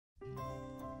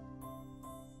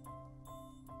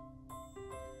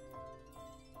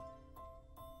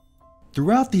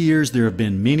Throughout the years, there have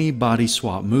been many body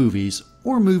swap movies,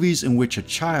 or movies in which a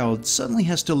child suddenly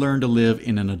has to learn to live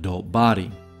in an adult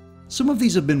body. Some of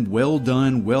these have been well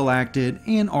done, well acted,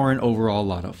 and are an overall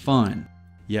lot of fun.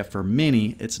 Yet for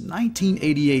many, it's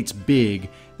 1988's Big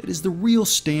that is the real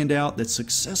standout that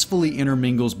successfully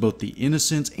intermingles both the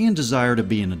innocence and desire to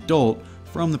be an adult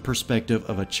from the perspective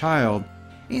of a child,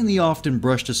 and the often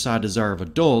brushed aside desire of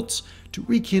adults to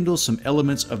rekindle some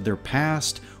elements of their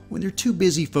past when they're too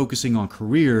busy focusing on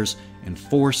careers and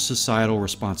forced societal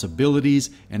responsibilities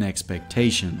and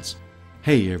expectations.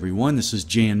 Hey everyone, this is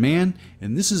Jan Man,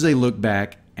 and this is a look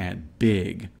back at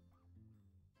Big.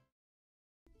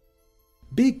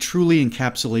 Big truly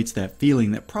encapsulates that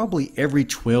feeling that probably every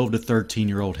 12 to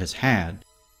 13-year-old has had,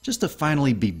 just to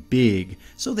finally be big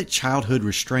so that childhood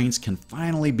restraints can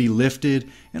finally be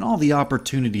lifted and all the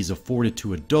opportunities afforded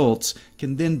to adults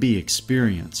can then be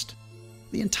experienced.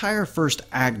 The entire first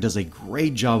act does a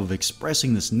great job of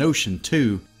expressing this notion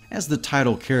too, as the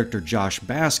title character Josh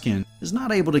Baskin is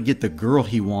not able to get the girl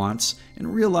he wants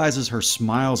and realizes her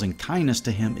smiles and kindness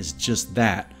to him is just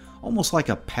that, almost like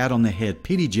a pat on the head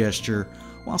pity gesture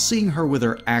while seeing her with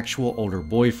her actual older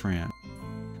boyfriend.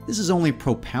 This is only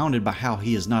propounded by how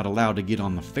he is not allowed to get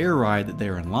on the fair ride that they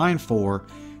are in line for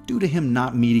due to him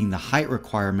not meeting the height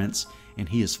requirements, and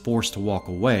he is forced to walk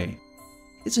away.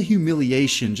 It's a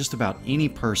humiliation just about any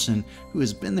person who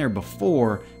has been there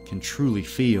before can truly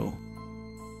feel.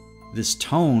 This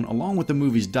tone, along with the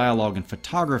movie's dialogue and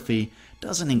photography,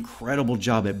 does an incredible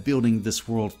job at building this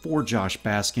world for Josh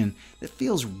Baskin that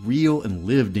feels real and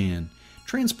lived in,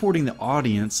 transporting the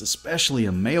audience, especially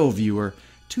a male viewer,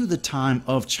 to the time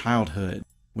of childhood,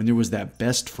 when there was that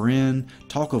best friend,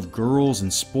 talk of girls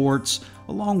and sports,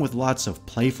 along with lots of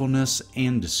playfulness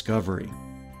and discovery.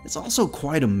 It's also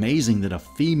quite amazing that a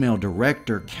female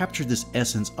director captured this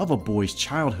essence of a boy's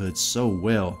childhood so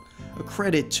well, a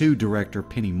credit to director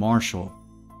Penny Marshall.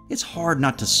 It's hard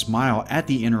not to smile at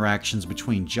the interactions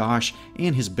between Josh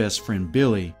and his best friend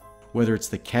Billy, whether it's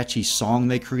the catchy song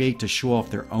they create to show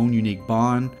off their own unique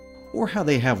bond, or how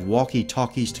they have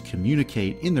walkie-talkies to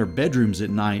communicate in their bedrooms at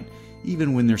night,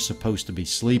 even when they're supposed to be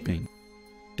sleeping.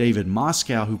 David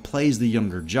Moscow, who plays the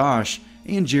younger Josh,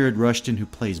 and Jared Rushton, who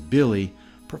plays Billy,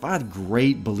 provide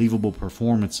great, believable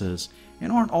performances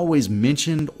and aren't always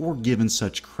mentioned or given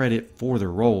such credit for their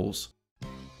roles.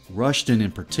 Rushton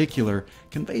in particular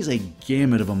conveys a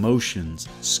gamut of emotions,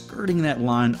 skirting that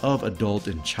line of adult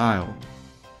and child.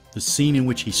 The scene in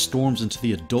which he storms into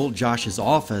the adult Josh's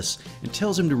office and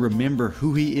tells him to remember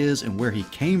who he is and where he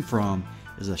came from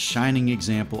is a shining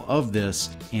example of this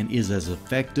and is as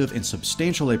effective and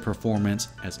substantial a performance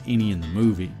as any in the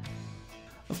movie.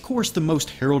 Of course, the most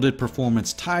heralded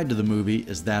performance tied to the movie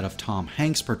is that of Tom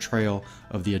Hanks' portrayal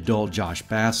of the adult Josh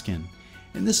Baskin,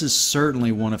 and this is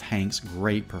certainly one of Hanks'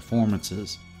 great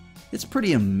performances. It's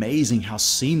pretty amazing how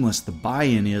seamless the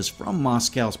buy-in is from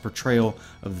Moscow's portrayal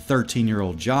of the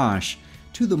 13-year-old Josh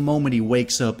to the moment he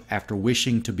wakes up after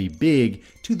wishing to be big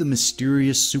to the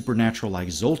mysterious supernatural-like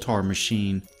Zoltar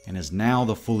machine and is now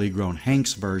the fully grown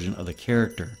Hanks version of the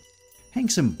character.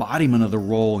 Hanks' embodiment of the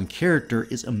role and character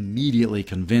is immediately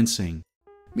convincing.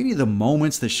 Many of the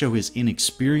moments that show his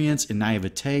inexperience and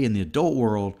naivete in the adult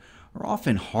world are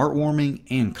often heartwarming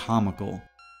and comical.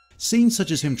 Scenes such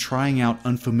as him trying out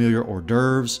unfamiliar hors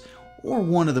d'oeuvres, or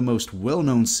one of the most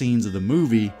well-known scenes of the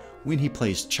movie when he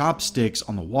plays chopsticks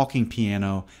on the walking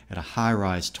piano at a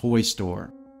high-rise toy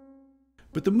store.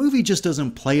 But the movie just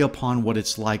doesn't play upon what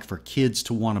it's like for kids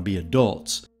to want to be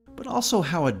adults, but also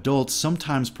how adults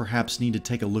sometimes perhaps need to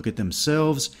take a look at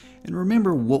themselves and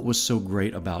remember what was so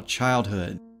great about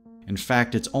childhood. In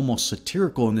fact, it's almost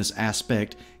satirical in this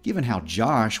aspect given how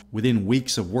Josh, within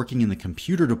weeks of working in the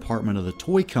computer department of the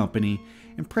toy company,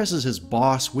 impresses his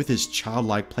boss with his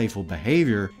childlike playful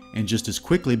behavior and just as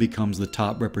quickly becomes the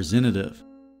top representative.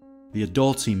 The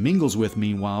adults he mingles with,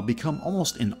 meanwhile, become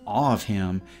almost in awe of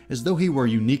him, as though he were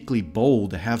uniquely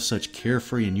bold to have such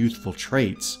carefree and youthful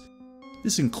traits.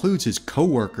 This includes his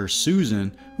co-worker,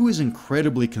 Susan, who is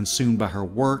incredibly consumed by her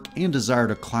work and desire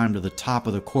to climb to the top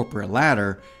of the corporate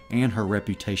ladder and her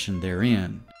reputation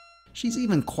therein. She's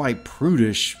even quite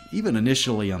prudish, even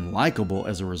initially unlikable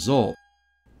as a result.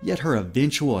 Yet her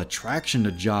eventual attraction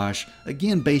to Josh,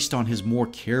 again based on his more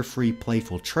carefree,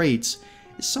 playful traits,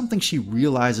 is something she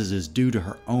realizes is due to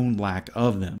her own lack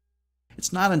of them.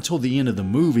 It's not until the end of the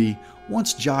movie,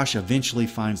 once Josh eventually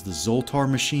finds the Zoltar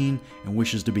machine and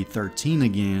wishes to be 13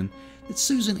 again, that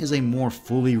Susan is a more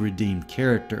fully redeemed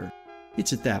character.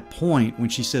 It's at that point, when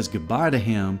she says goodbye to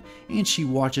him and she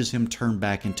watches him turn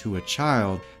back into a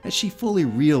child, that she fully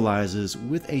realizes,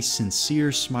 with a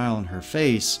sincere smile on her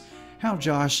face, how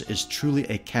Josh is truly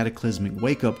a cataclysmic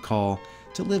wake-up call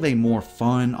to live a more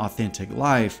fun, authentic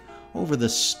life over the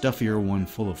stuffier one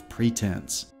full of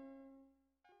pretense.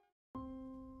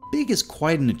 Big is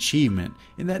quite an achievement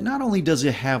in that not only does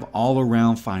it have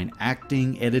all-around fine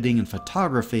acting, editing, and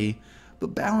photography,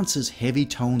 but balances heavy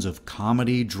tones of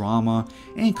comedy, drama,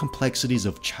 and complexities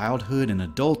of childhood and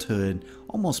adulthood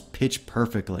almost pitch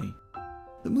perfectly.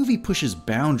 The movie pushes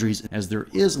boundaries as there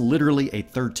is literally a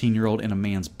 13-year-old in a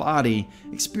man's body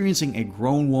experiencing a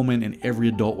grown woman in every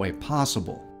adult way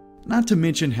possible. Not to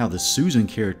mention how the Susan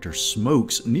character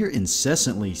smokes near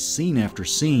incessantly scene after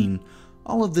scene,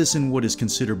 all of this in what is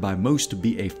considered by most to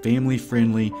be a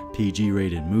family-friendly,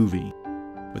 PG-rated movie.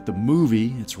 But the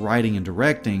movie, its writing and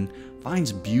directing,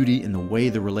 finds beauty in the way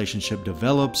the relationship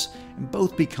develops and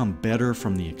both become better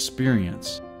from the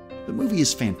experience. The movie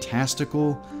is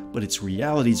fantastical, but its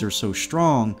realities are so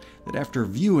strong that after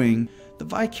viewing, the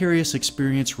vicarious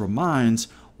experience reminds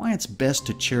why it's best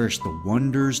to cherish the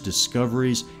wonders,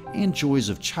 discoveries, and joys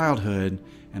of childhood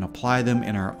and apply them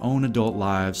in our own adult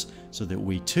lives so that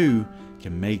we too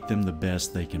can make them the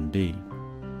best they can be.